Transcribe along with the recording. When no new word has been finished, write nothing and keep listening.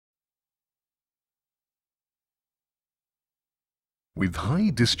With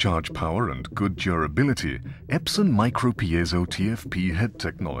high discharge power and good durability, Epson MicroPiezo TFP head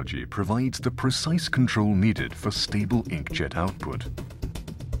technology provides the precise control needed for stable inkjet output.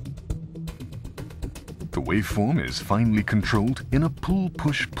 The waveform is finely controlled in a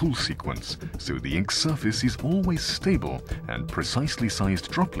pull-push-pull sequence, so the ink surface is always stable and precisely sized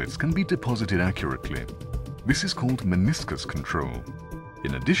droplets can be deposited accurately. This is called meniscus control.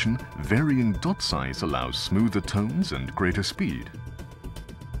 In addition, varying dot size allows smoother tones and greater speed.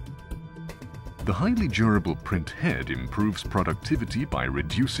 The highly durable print head improves productivity by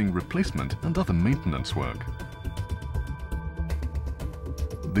reducing replacement and other maintenance work.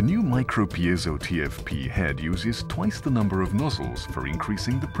 The new MicroPiezo TFP head uses twice the number of nozzles for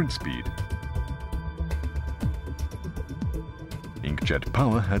increasing the print speed. Inkjet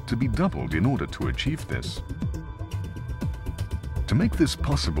power had to be doubled in order to achieve this. To make this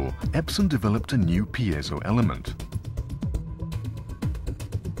possible, Epson developed a new piezo element.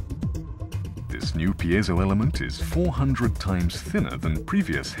 This new piezo element is 400 times thinner than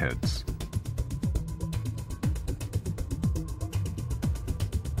previous heads.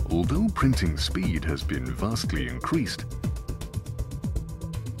 Although printing speed has been vastly increased,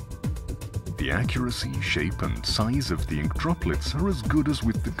 the accuracy, shape and size of the ink droplets are as good as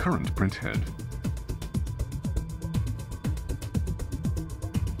with the current print head.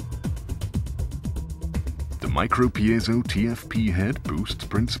 The MicroPiezo TFP head boosts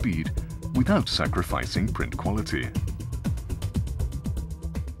print speed without sacrificing print quality.